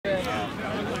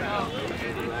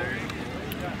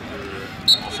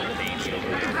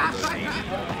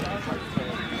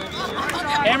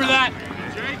Hammer that.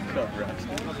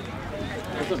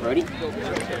 What's up, Brody?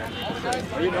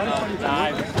 Are you running?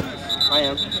 I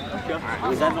am.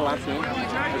 Was that the last game?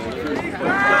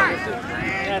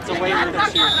 That's a way to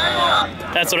shoot.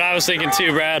 That's what I was thinking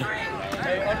too, Brad.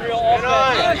 Unreal all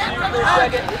day.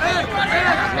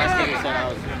 Last game said I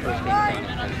was the first game.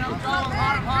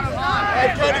 Hey,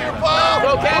 Kenny, your ball!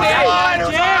 Go, Kenny!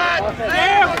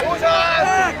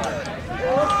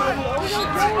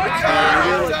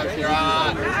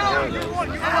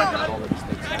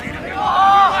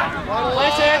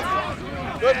 Listen!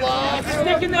 Good luck!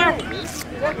 Stick in there!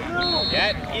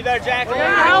 Yeah, either Jackson.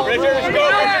 Bridger,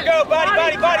 go,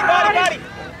 buddy.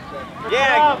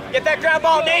 Yeah, get that grab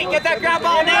ball, Nate. Get that grab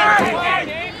ball, Nate.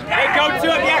 Hey, go to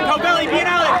him. Yeah, go Billy, beat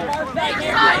Alex.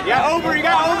 Yeah, over. You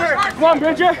got over. Come on,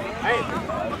 Bridger.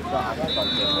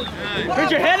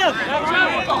 Bridger, hit him.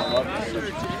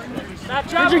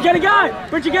 Bridger, get a guy.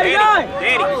 Bridger, get a guy.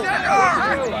 Danny.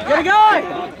 Get a guy.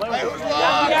 Hey, who's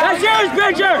lost? That's yours,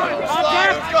 Bridger.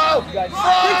 Let's go! They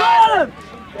got him.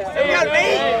 You got me.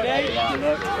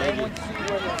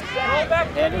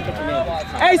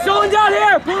 Hey, someone down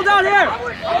here. Pull down here.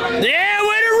 Yeah,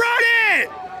 way to run it!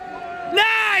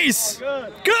 Nice!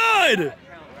 Good!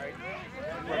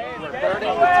 Did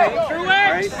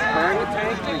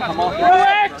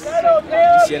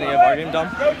you see any of our game, Dom?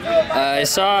 I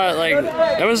saw like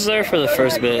I was there for the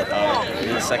first bit.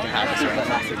 In the second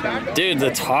half. Dude,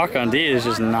 the talk on D is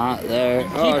just not there.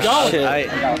 Oh shit!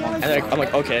 I'm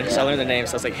like, okay. So I learned the name.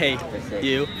 So I was like, hey,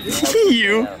 you.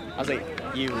 You. I was like,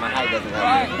 you. My height doesn't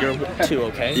help. You're 2,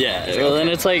 okay? Yeah. Well, then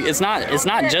it's like it's not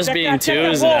just being 2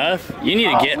 is enough. You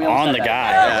need to get on the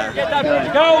guy.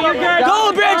 Yeah.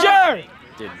 Go, Bridger.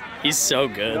 Dude, he's so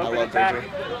good. I love Bridger.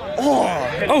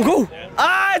 Oh, go!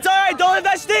 Ah, it's all right. Don't let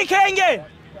that stick hanging.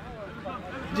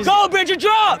 Go, Bridger,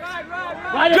 drop.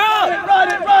 Run it.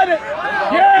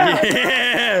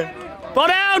 Yeah! Ball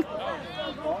down!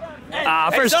 Ah,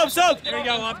 Hey, first. soak. There you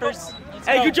go, Lumpers.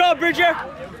 Hey, good job, Bridger.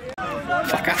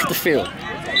 Fuck off the field.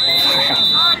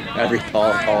 Every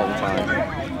call all the time.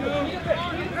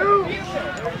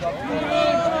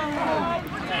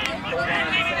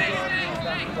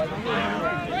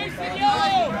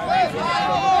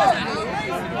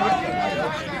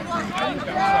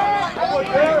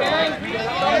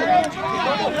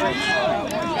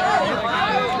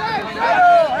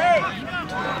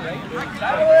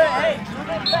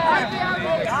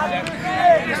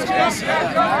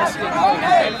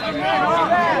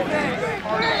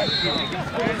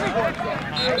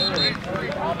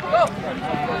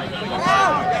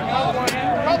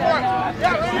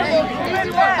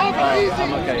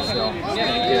 I'm okay still.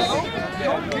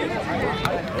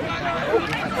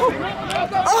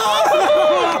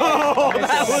 Oh!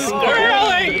 That was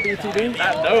Really?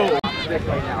 no.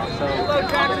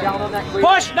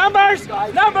 Push, numbers.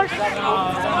 Down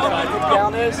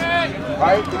is,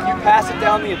 right? If you pass it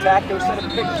down the attack, go set a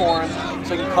pick for him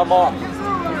so he can come off.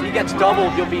 If he gets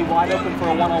doubled, you'll be wide open for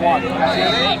a one-on-one.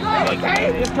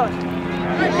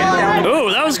 Ooh,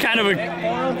 that was kind of a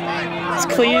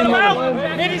clean little.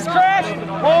 Hit his crash.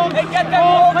 Hold. Hey, get that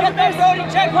ball. Get that, Brody.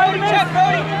 Check, Brody.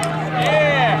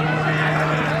 Yeah.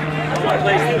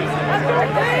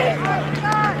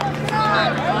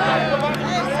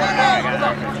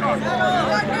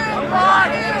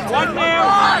 One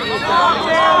down.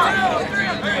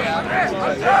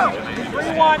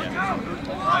 3-1.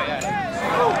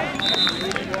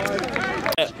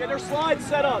 Get their slide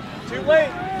set up. Too late.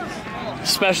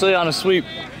 Especially on a sweep.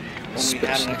 We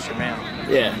had an extra man.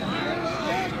 Yeah.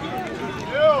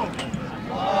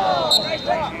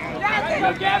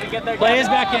 Play is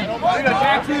back in.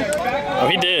 Oh,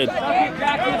 he did.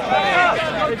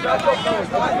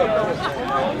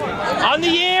 On the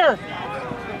year.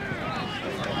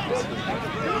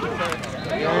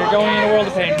 You're going in a world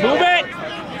of pain. Move it.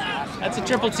 That's a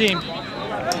triple team.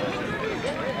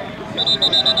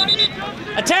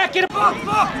 Attack it.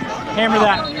 Hammer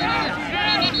that.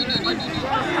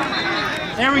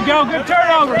 There we go. Good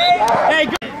turnover. Hey,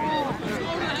 good.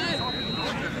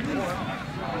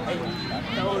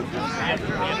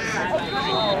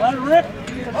 Let it rip.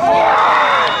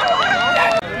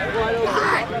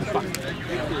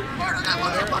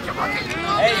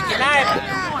 Hey, tonight.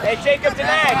 Hey, Jacob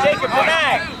tonight.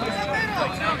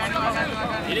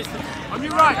 On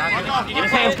your right. In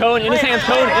his hands, Cohen. In his hands,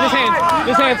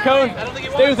 Cohen.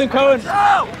 Stay within Cohen.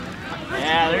 Yeah,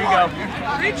 there you go.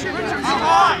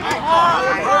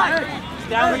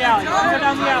 Down the alley.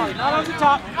 Down the alley. Not on the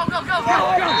top.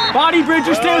 Body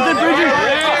Bridger, stay with it, Bridger.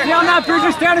 Stay on that,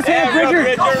 Bridger. Stay on his hands,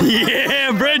 Bridger.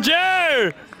 Yeah,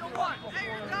 Bridger!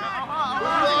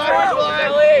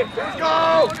 Let's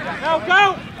go! Now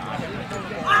go!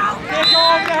 Can't go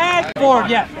over the head. Forward,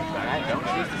 yeah.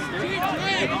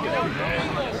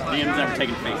 Liam's never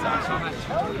taken face off.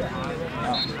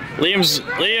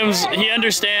 Liam's, he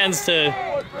understands to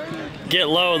get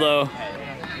low though.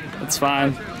 It's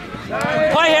fine.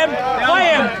 Play him! Play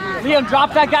him! Liam,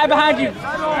 drop that guy behind you.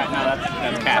 Alright, no,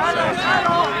 that's cast.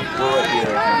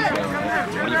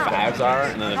 25s are,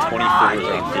 and then the 24s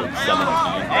are on field 17.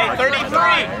 Hey,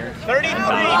 33! 33,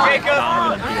 Jacob!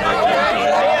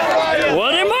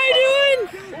 What am I doing?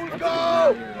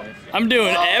 I'm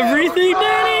doing everything,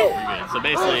 Danny. So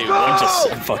basically, I'm just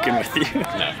fucking with you.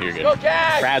 no, you're good.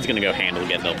 Brad's gonna go handle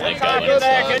getting the blank going. Good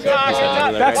job.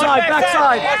 Backside,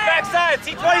 backside. Backside,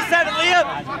 T27, Liam!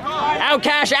 Out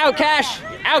cash, out cash,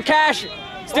 out cash.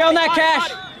 Stay on that cash.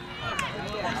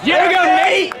 There we go,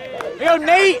 Nate! There we go,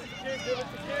 Nate.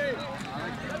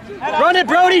 Run it,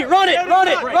 Brody, run it, run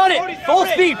it, run it. Full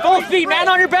speed, man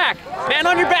on your back. Man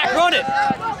on your back, run it.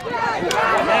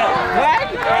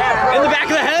 In the back of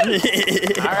the head.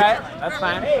 All right, that's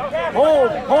fine.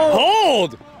 Hold, hold.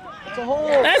 Hold! It's a hold.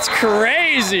 That's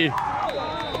crazy.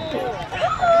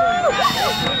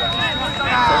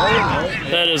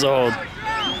 That is a hold.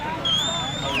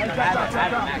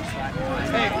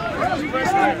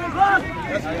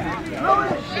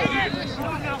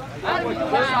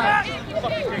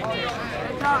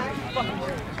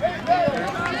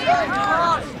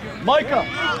 Micah.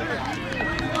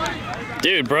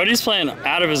 Dude, Brody's playing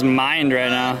out of his mind right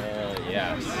now.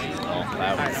 Yes. Well,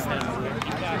 that was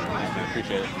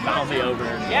appreciate it. Bouncy over.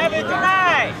 Gavin,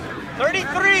 tonight!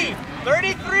 33!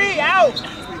 33, out!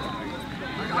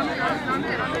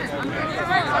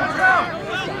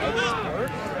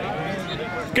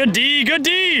 Good D, good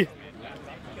D!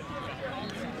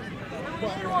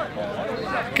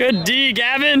 Good D,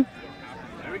 Gavin!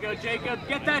 There we go, Jacob.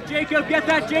 Get that, Jacob. Get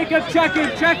that, Jacob. Check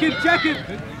him, check him, check him.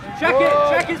 Check it,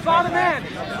 check his bottom man.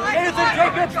 Stay with him,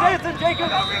 Jacob. Stay with him, Jacob.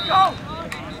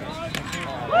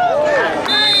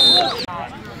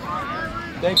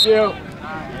 Thank you.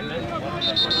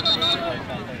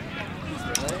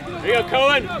 There you go,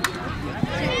 Cohen.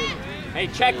 Hey,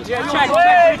 check, Bridger.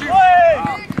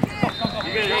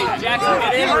 You're good. Hey, Jackson,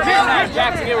 get in. We're good now.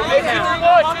 Jackson, get in now.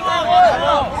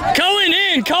 Cohen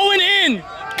in! Cohen in!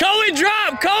 Cohen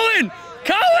drop! Cohen!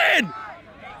 Cohen!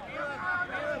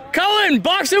 Cohen,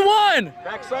 box and one!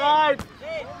 Backside.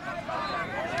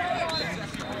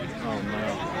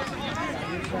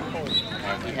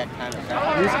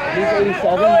 He's 87.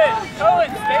 Cohen,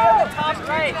 stay on the top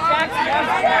right. Jackson,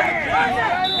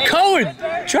 Cohen!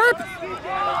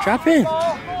 Drop in.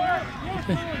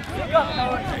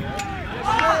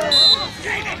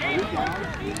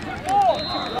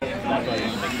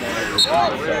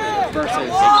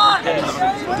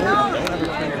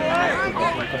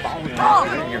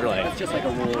 You're like, it's just like a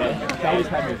rule.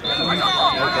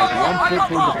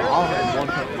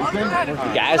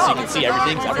 Guys, so you can see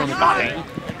everything, so everyone's behind.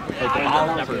 Like, the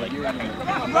ball's never like, you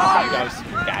guys,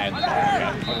 guy in the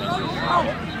back.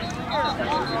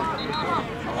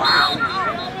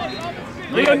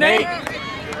 Leo, Nate.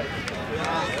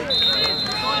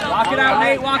 Walk it out,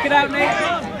 Nate. Walk it out,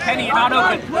 Nate. Penny, you're not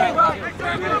open.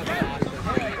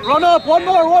 Run up, one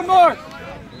more.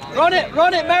 Run it,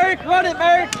 Merrick, run it,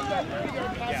 Merrick.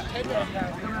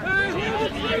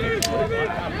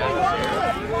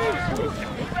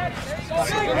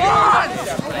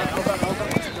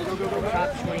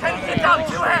 Kenny, get down,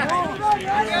 2 hands!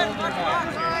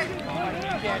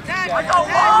 I go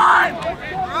 1!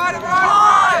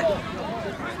 Run!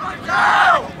 Go!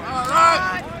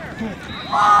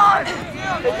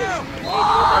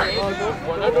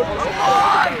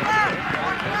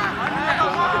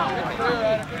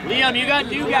 Liam, you got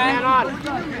new guy.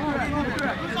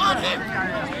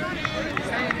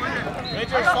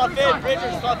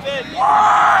 Bridger, slough in.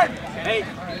 Hey.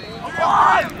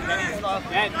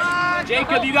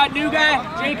 Jacob, you got new guy.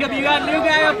 Jacob, you got new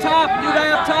guy up top.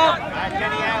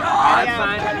 Kenny out. That's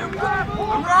fine.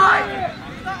 I'm right!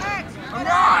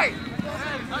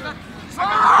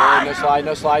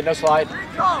 No slide.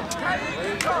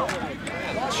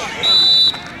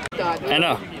 I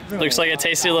know. Looks like a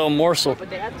tasty little morsel.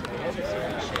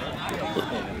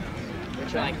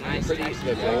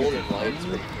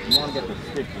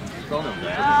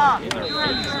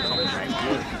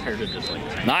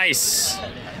 Nice.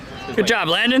 Good job,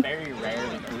 Landon.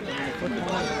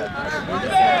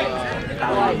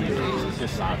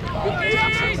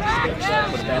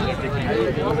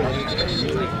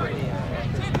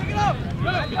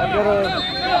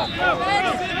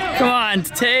 Come on,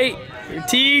 Tate.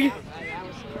 Teague.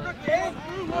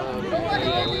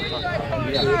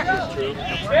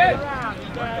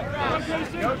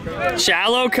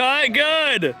 Shallow cut,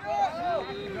 good.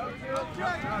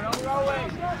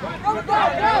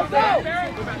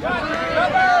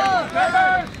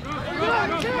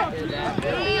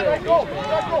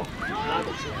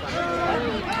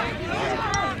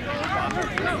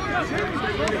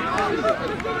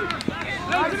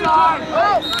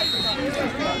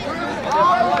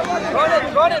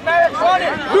 Run it, Merrick, run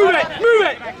it! Move it, move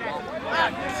it!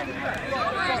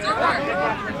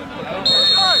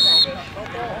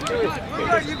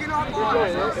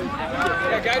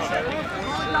 Yeah, guys.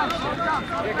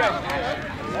 Yeah, guys.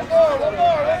 One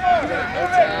more.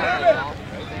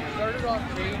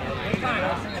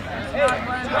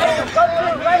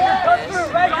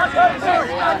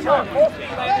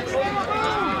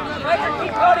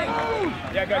 Keep cutting.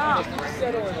 Yeah, guys.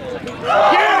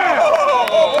 Yeah!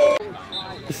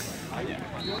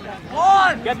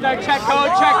 Get that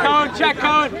check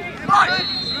code.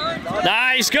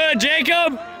 Nice, good,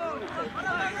 Jacob.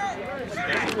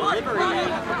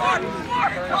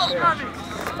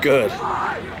 Good.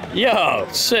 Yo,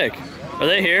 sick. Are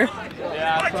they here?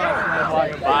 Yeah,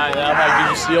 I am like,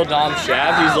 did you steal Dom's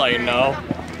shaft? He's like, no.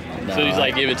 So he's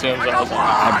like, give it to him. So I was like,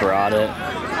 I brought it.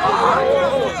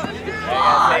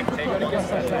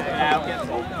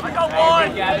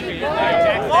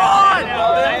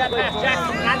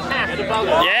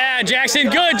 Yeah, Jackson,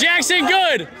 good. Jackson,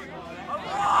 good.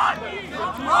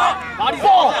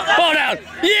 Ball down.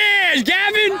 Yeah,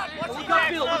 Gavin.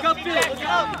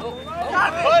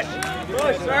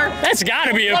 Push, sir. That's got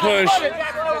to be a push.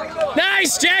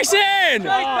 Nice, Jackson.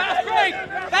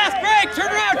 Fast break.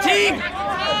 Turn around, team.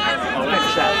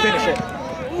 Finish it.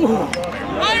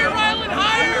 Higher, Ryland,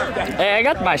 higher. Hey, I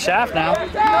got my shaft now.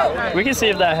 We can see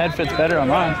if that head fits better on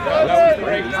mine.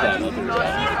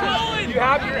 You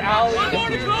have your alley.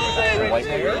 White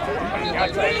hair.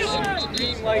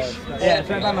 Yeah, it's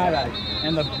right by my bag.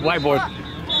 And the whiteboard.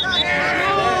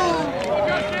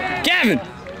 Gavin!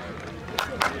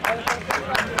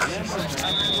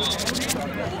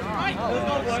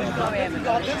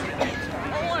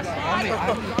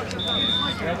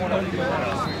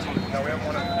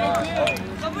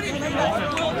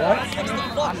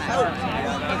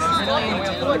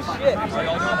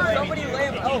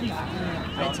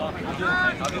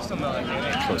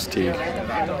 Close teague.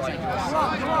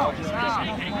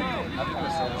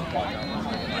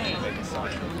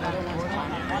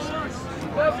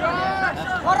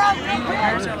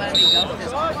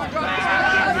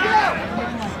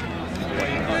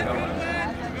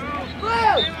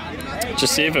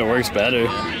 Just see if it works better.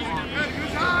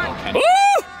 Woo!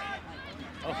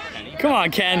 Come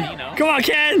on, Ken. Come on,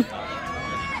 Ken.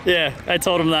 Yeah, I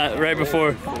told him that right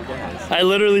before. I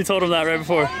literally told him that right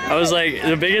before. I was like,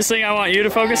 the biggest thing I want you to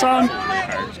focus on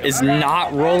is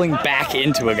not rolling back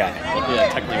into a guy. yeah,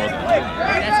 technically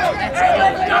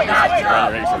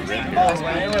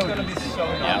wasn't.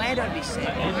 Orlando would be sick.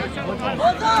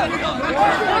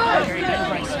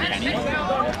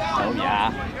 Oh,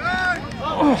 yeah.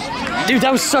 Dude,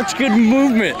 that was such good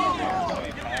movement.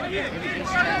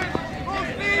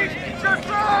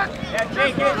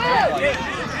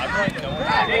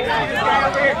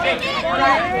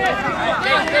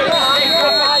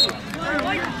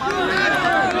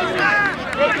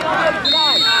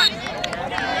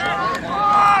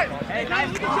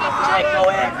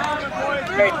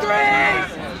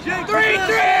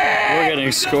 We're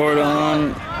getting scored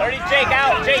on. 30, Jake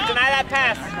out. Jake, deny that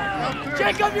pass.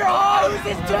 Jacob, you're hard. Who's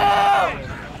this two?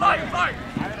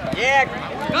 Yeah.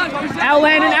 Out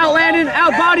Landon,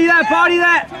 out body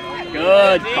that.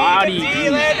 Good body.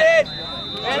 Landon.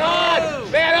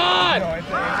 Man on.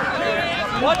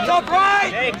 What's up,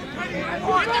 right? Jake.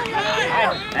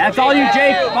 That's all you,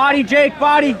 Jake. Jake,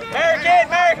 body.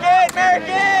 American.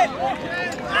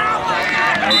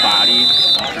 Nobody.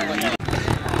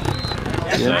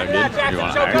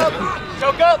 Jackson,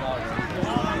 choke up.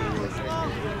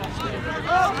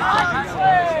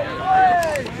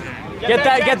 Get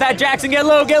that, Jackson. Get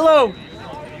low.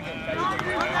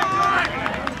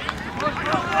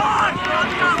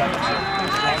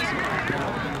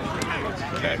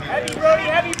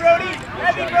 Heavy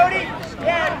Brody.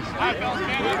 Yeah.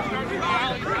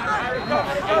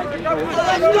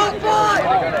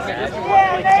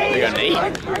 They got an 8.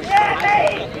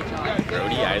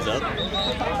 Brody, eyes up.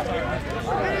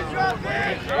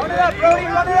 Run it up, Brody.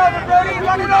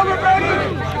 Run it over, Brody.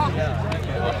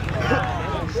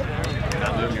 You're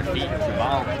not moving your feet. It's your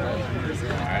ball.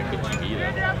 Alright, good GB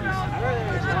though.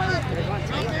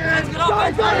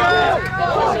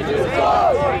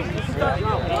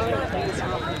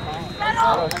 Hey,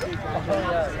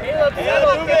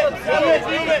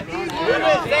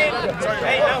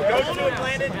 no, go to it,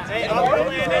 Landon. Hey, up for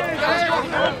Landon.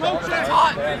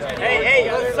 Hey,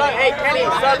 sub. Hey, Kenny,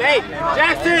 sub. Hey,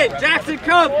 Jackson,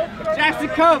 come. Jackson,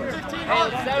 come.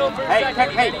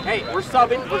 Hey, we're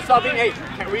subbing. Hey,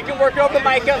 we can work it over to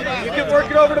Micah. You can work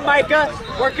it over to Micah.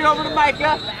 Work it over to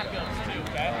Micah.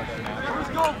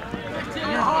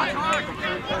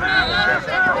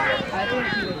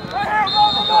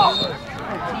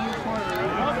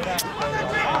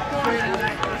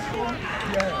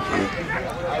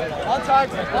 Onside.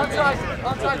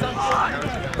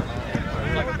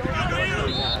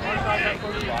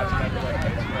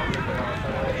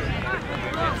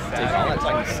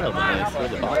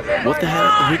 What the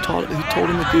hell? Who told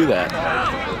him to do that?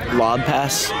 Lob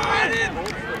pass?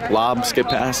 Lob, skip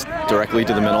pass, directly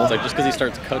to the middle? It's like just because he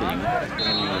starts cutting.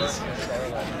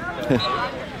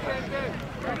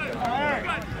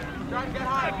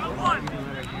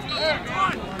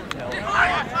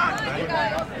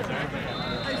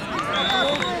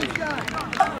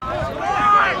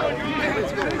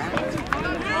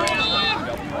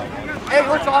 Hey,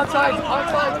 where's onside?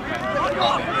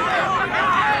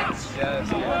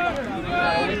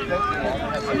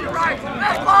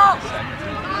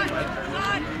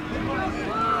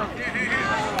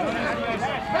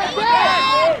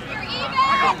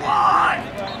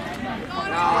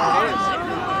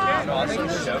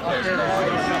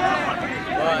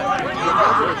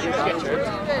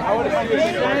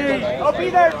 Oh, be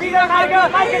there,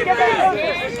 Micah, get there.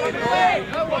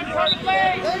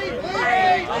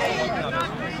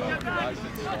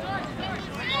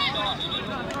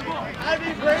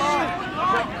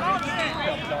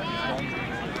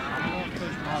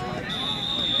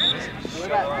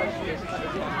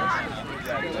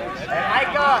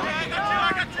 Micah,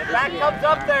 the back comes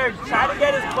up there. Try to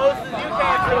get as close as you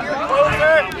can. So if you're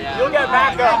closer, you'll get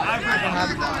back up.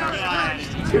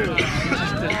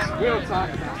 We don't talk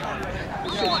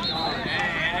about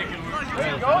There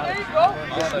you go.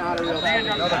 That's not a real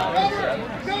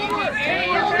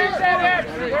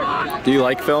Do you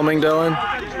like filming, Dylan?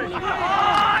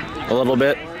 A little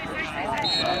bit?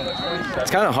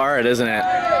 It's kind of hard, isn't it?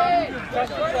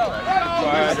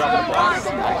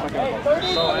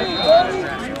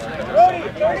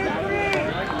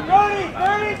 Brody,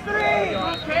 33!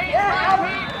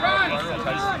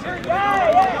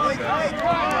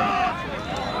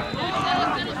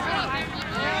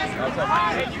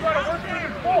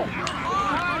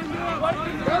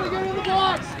 Gotta get in the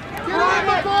box! Get in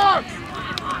the box!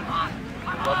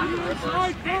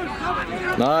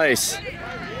 Nice.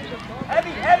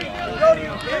 Heavy! Brody,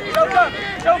 choke up!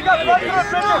 Run through it,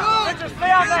 Bridger,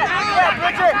 stay on that!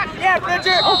 Yeah,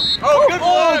 Bridger! Oh, good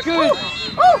block! Good!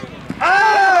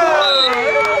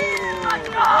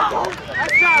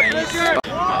 Nice job, Bridger!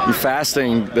 You're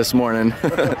fasting this morning.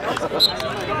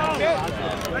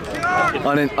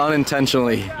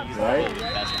 Unintentionally.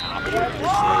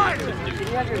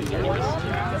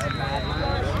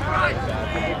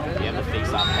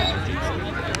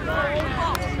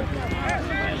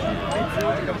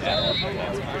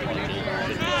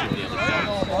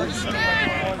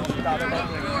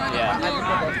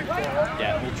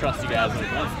 Yeah, we'll trust you guys.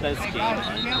 Once this game is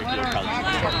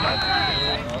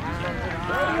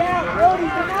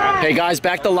Hey guys,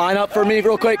 back the line up for me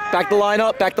real quick. Back the line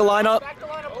up.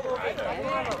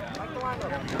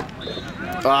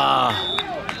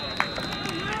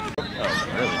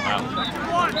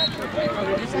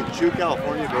 Two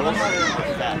California girls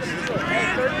fast.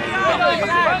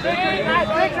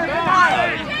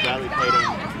 Bradley played him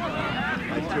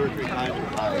like 2 or 3 times in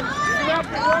college.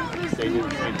 They did the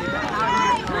same thing.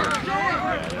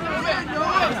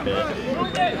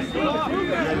 He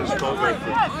had a stroke rate for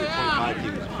 25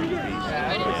 teams.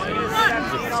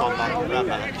 He's all back to that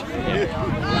match.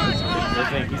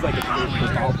 He's like a good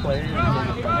football player.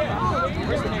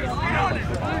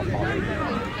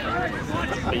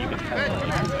 But you can tell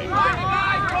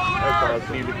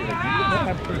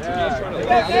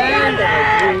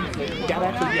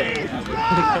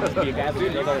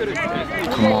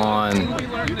Come on.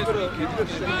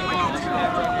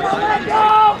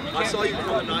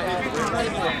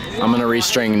 I'm gonna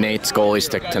restring Nate's goalie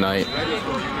stick tonight.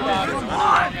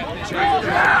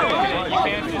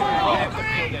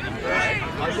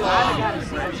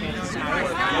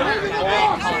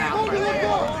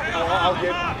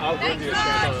 I'll give you a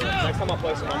chance. Next time I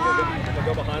play someone, I'm gonna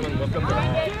go behind them, lift them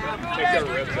down, take their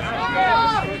ribs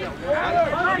out.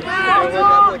 We're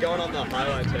definitely going on the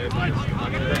highlight tape. I'm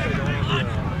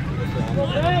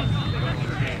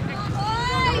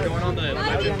definitely going on the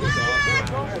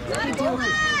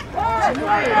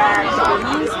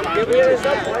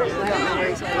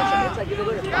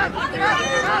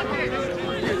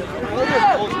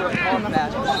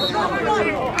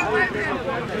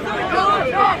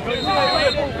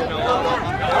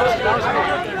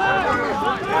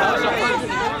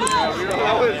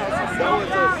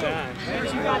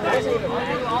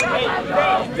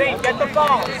Zane, get the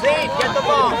ball. Zane, get the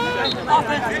ball.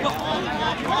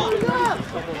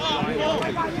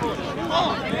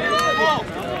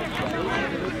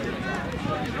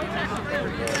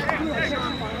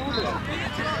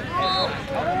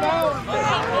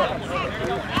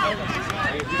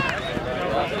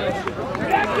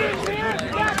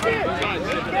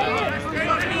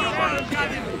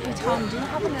 Tom, do you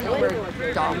happen to know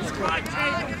where Dom's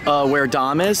Where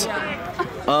Dom is?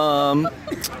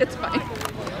 It's fine.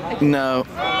 No.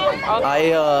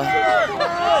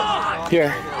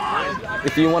 Here.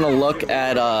 If you want to look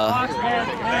at,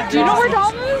 Do you know where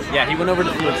Dom is? Yeah, he went over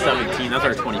to field 17. That's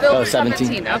our 24. Field Oh,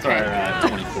 17. That's Okay. our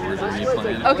 24s are we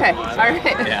playing. Okay. All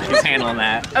right. Yeah, he's handling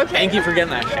that. Okay. Thank you for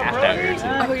getting that shaft out here, too.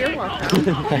 Oh, you're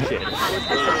welcome.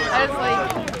 I was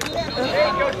like,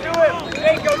 Hey, go to him.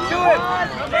 Hey, go to him.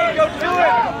 Hey, go to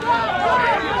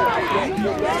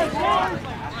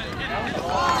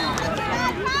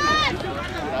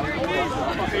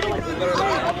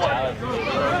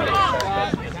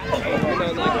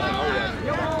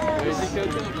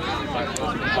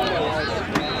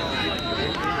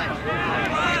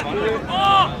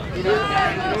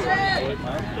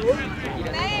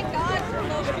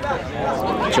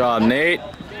Good job, Nate.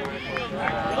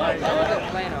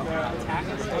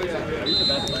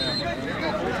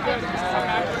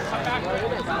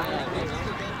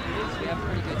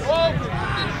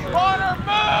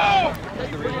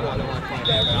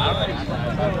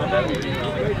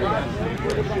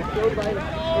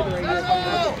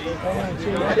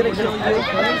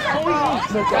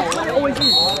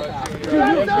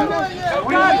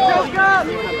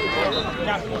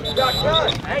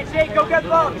 Hey, Jake, go get the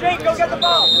ball. Jake, go get the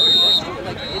ball.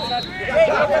 Jake,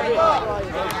 go get the ball.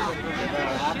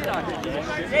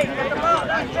 Jake, get the ball.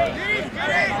 That's Jake.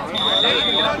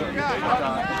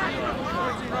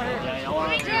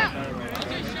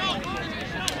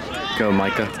 Go,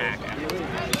 Micah.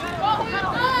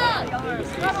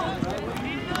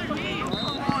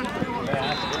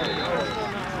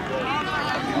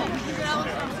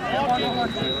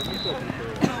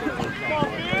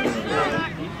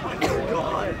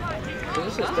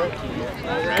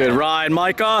 Good ride,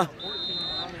 Micah.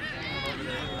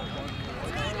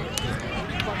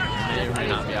 They might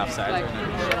not be offside.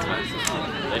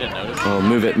 They didn't notice. Oh,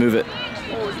 move it, move it.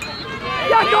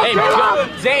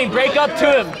 Hey, Zane, break up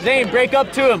to him. Zane, break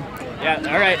up to him. Yeah,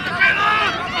 all right.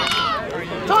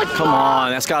 Come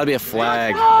on, that's got to be a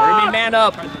flag. We're going to be man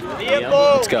up.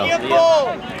 Let's go.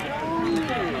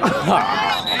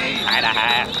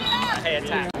 Hey,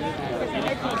 attack.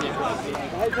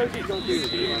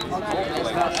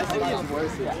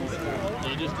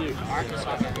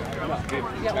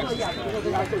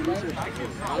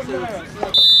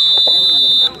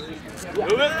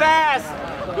 Move it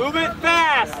fast! Move it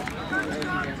fast!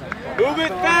 Move it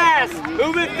fast!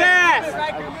 Move it fast!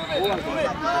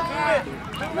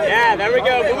 Yeah, there we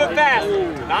go. Move it fast.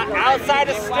 Not outside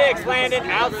of sticks, Landon.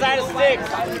 Outside of sticks.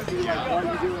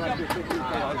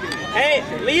 Hey,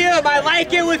 Liam, I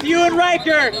like it with you and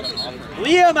Riker.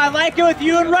 Liam, I like it with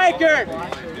you and Riker.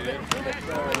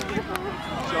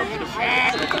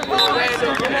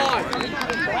 Come on.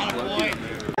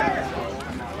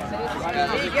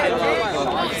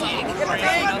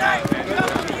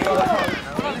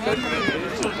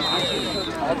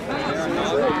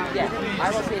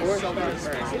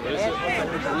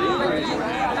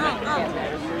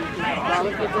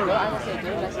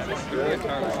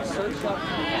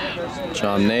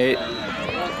 John Nate.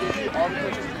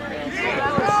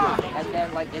 and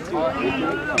then like it's all it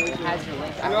has your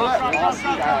link. I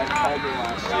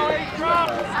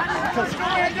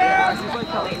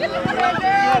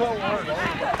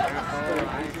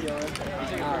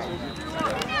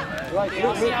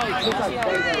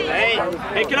Hey,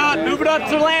 pick it up, move it up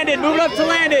to Landon, move it up to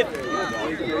Landon.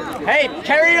 Hey,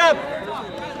 carry it up.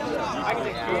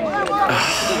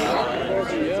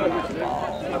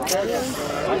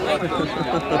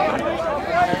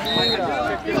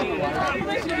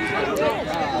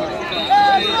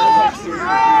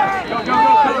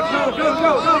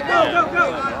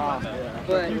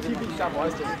 But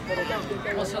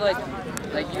also like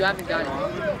you haven't gotten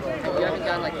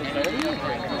like anything.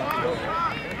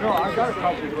 I'm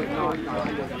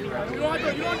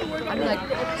like,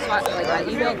 so I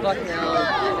emailed Bucknell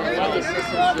and then the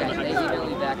assistants, yeah, they emailed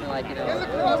me back and like, you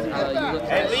look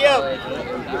Hey, Liam!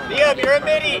 Liam, you're a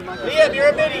midi! Liam, you're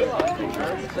a midi!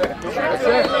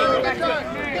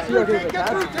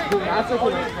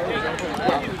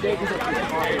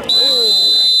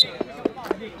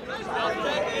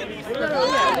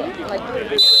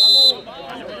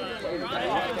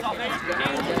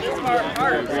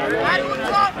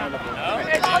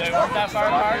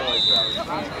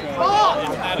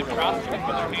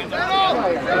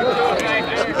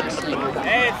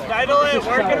 Hey, settle it,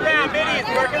 work it around, middies,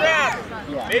 work it around.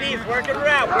 Middies, work it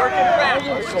around, work it around.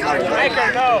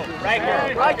 Riker, no,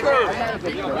 Riker.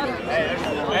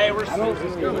 Hey, we're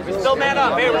still man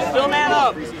up, hey, we're still man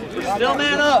up. We're still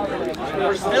man up.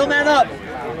 We're still man up.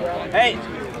 Hey.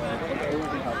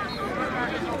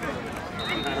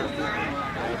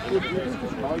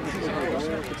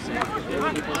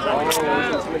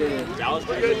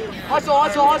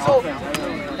 Hustle.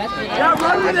 Yeah,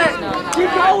 run with it.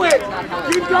 Keep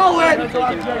going.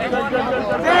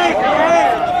 Hey.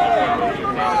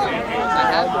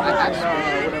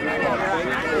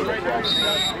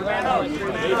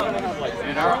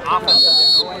 And our offense.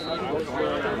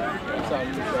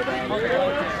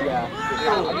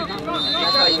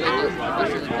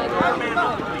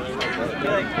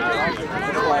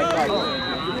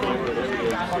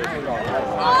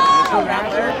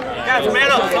 Guys, man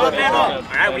up, solid man up.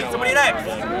 Alright, we need somebody next.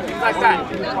 Things like that.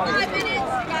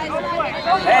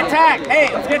 Hey, attack. Hey,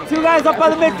 let's get 2 guys up by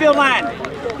the midfield line.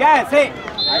 Guys, hey,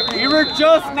 we were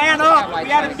just man up. We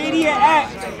had a immediate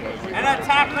X and an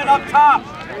attackman up top.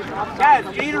 Guys,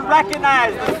 you need to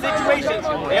recognize the situation.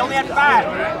 They only had 5.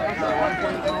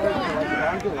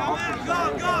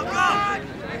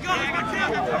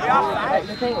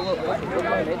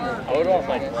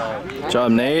 Good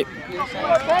job, Nate.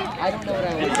 I don't know what I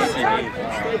want to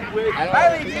do.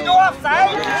 Riley, do you go offside?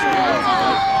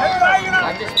 Everybody, you're not.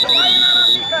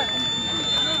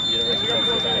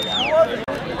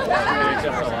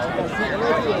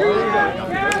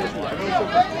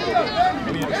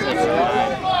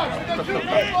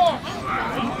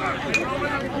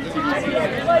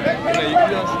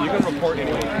 You can report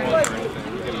anyway.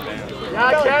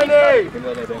 Yeah, Kenny!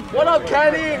 What up,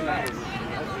 Kenny?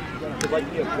 It's like a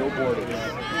billboard.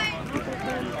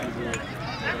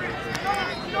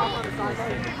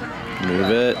 Move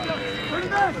it.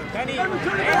 Kenny, you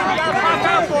gotta pop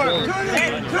out for him.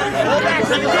 Hold back,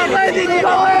 go landing,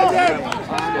 go landing!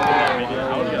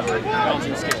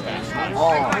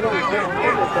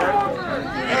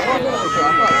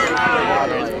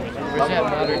 Where's that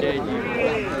modern day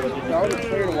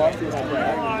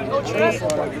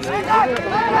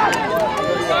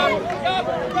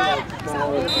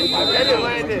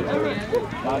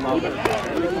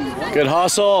Good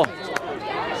hustle.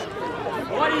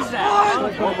 What is that?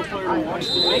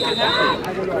 Make it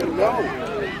happen.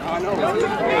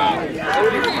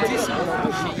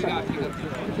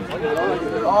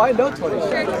 Oh, I know 20.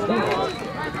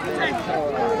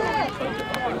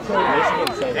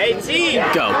 Hey, team!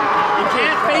 Go. You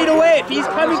can't fade away. If he's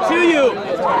coming to you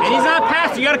and he's not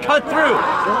passing, you gotta cut through.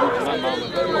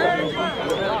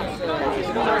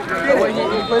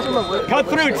 Cut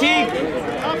through, team.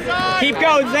 Keep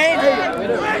going, Zane.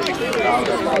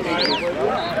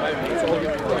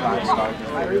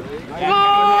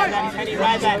 Kenny,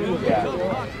 ride that.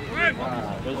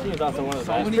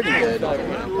 Pretty good.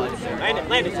 Land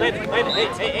it.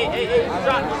 Hey.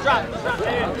 Drop.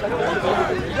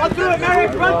 Run through it,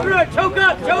 Merrick. Run through it. Choke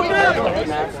up.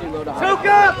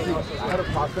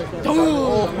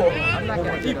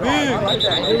 Keep big.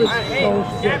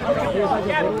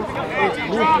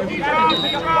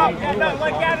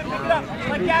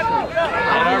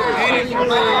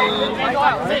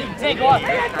 Take off.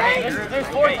 There's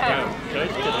 4 times.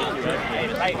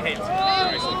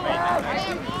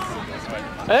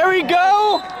 There we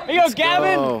go. Here you go,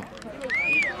 Gavin. Oh.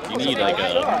 You need like a...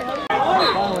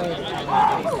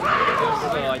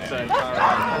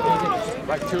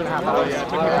 Like 2.5 hours.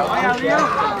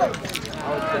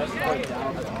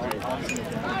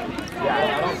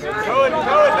 Code,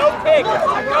 no pick.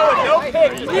 No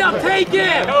pick. Liam, take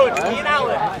it. Code, be an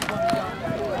outlet.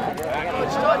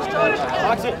 Touch.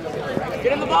 Watch it.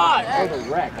 Get in the box. It's a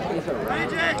wreck. I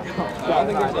don't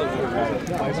think there's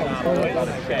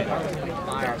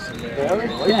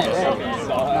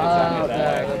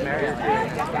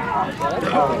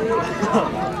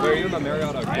Where are you in the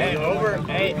Marriott? Hey, over.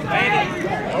 Hey,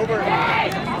 Landon. Over.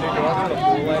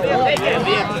 Take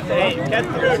it. Hey, get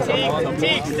through, Teague.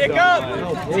 Teague, stick up.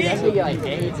 Teague.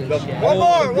 One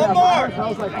more. One more.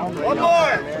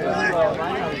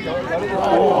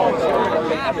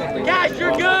 Gosh,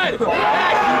 you're good.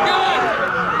 Gosh, you're good.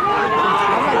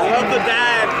 Love the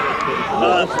dive.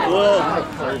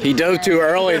 He dove too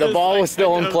early. The ball was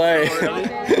still in play.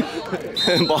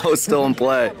 The ball was still in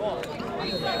play.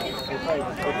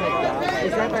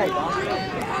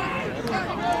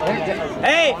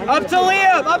 Hey, up to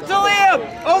Liam,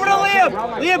 over to Liam.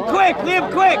 Liam quick.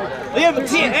 Liam,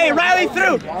 hey, Riley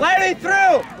through.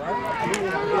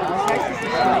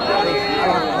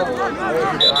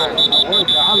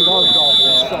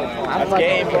 That's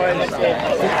game, boy.